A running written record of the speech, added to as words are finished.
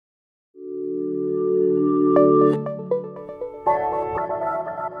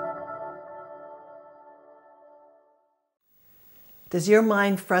Does your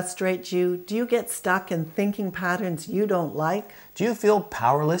mind frustrate you? Do you get stuck in thinking patterns you don't like? Do you feel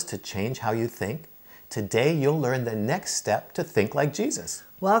powerless to change how you think? Today you'll learn the next step to think like Jesus.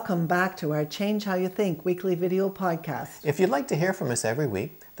 Welcome back to our Change How You Think weekly video podcast. If you'd like to hear from us every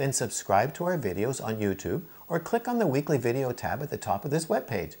week, then subscribe to our videos on YouTube or click on the weekly video tab at the top of this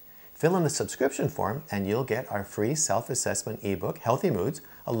webpage. Fill in the subscription form and you'll get our free self-assessment ebook, Healthy Moods,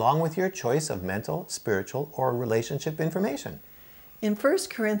 along with your choice of mental, spiritual, or relationship information. In 1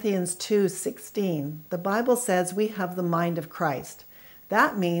 Corinthians 2:16, the Bible says we have the mind of Christ.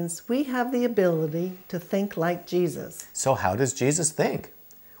 That means we have the ability to think like Jesus. So how does Jesus think?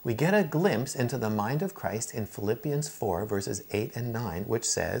 We get a glimpse into the mind of Christ in Philippians 4, verses 8 and 9, which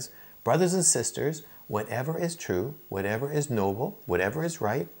says, "Brothers and sisters, whatever is true, whatever is noble, whatever is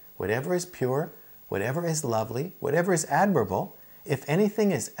right, whatever is pure, whatever is lovely, whatever is admirable, if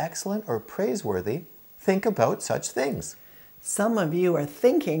anything is excellent or praiseworthy, think about such things." Some of you are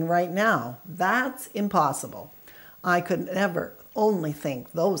thinking right now, that's impossible. I could never only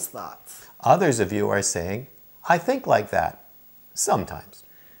think those thoughts. Others of you are saying, "I think like that, sometimes."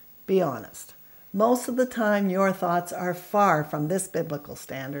 Be honest. Most of the time, your thoughts are far from this biblical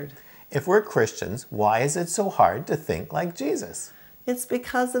standard. If we're Christians, why is it so hard to think like Jesus? It's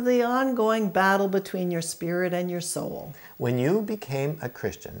because of the ongoing battle between your spirit and your soul. When you became a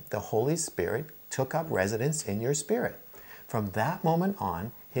Christian, the Holy Spirit took up residence in your spirit. From that moment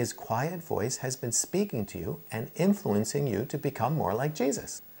on, His quiet voice has been speaking to you and influencing you to become more like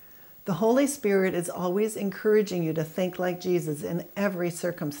Jesus. The Holy Spirit is always encouraging you to think like Jesus in every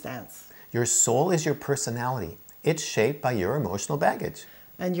circumstance. Your soul is your personality. It's shaped by your emotional baggage.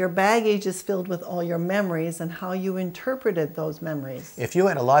 And your baggage is filled with all your memories and how you interpreted those memories. If you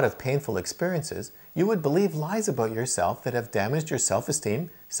had a lot of painful experiences, you would believe lies about yourself that have damaged your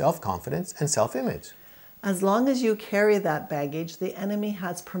self-esteem, self-confidence, and self-image. As long as you carry that baggage, the enemy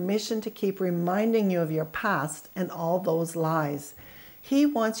has permission to keep reminding you of your past and all those lies. He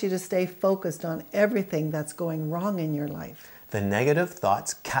wants you to stay focused on everything that's going wrong in your life. The negative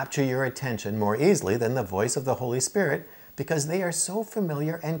thoughts capture your attention more easily than the voice of the Holy Spirit because they are so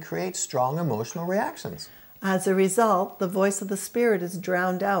familiar and create strong emotional reactions. As a result, the voice of the Spirit is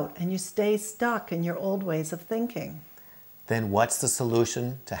drowned out and you stay stuck in your old ways of thinking. Then what's the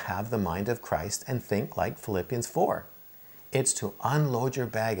solution to have the mind of Christ and think like Philippians 4? It's to unload your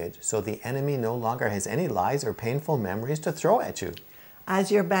baggage so the enemy no longer has any lies or painful memories to throw at you.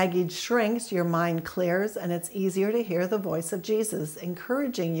 As your baggage shrinks, your mind clears and it's easier to hear the voice of Jesus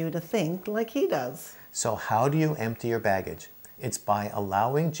encouraging you to think like He does. So how do you empty your baggage? It's by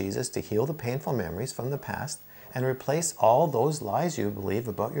allowing Jesus to heal the painful memories from the past and replace all those lies you believe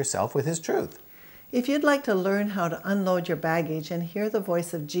about yourself with His truth. If you'd like to learn how to unload your baggage and hear the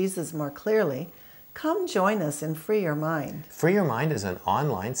voice of Jesus more clearly, come join us in Free Your Mind. Free Your Mind is an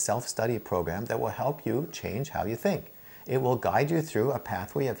online self-study program that will help you change how you think. It will guide you through a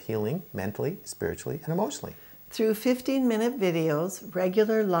pathway of healing mentally, spiritually, and emotionally. Through 15-minute videos,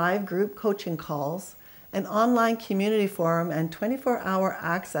 regular live group coaching calls, an online community forum, and 24-hour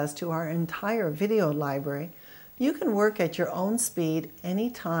access to our entire video library, you can work at your own speed,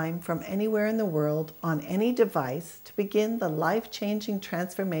 anytime, from anywhere in the world, on any device, to begin the life-changing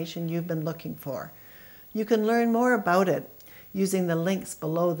transformation you've been looking for. You can learn more about it using the links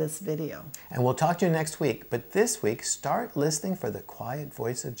below this video. And we'll talk to you next week, but this week, start listening for the quiet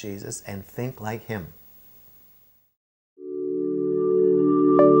voice of Jesus and think like Him.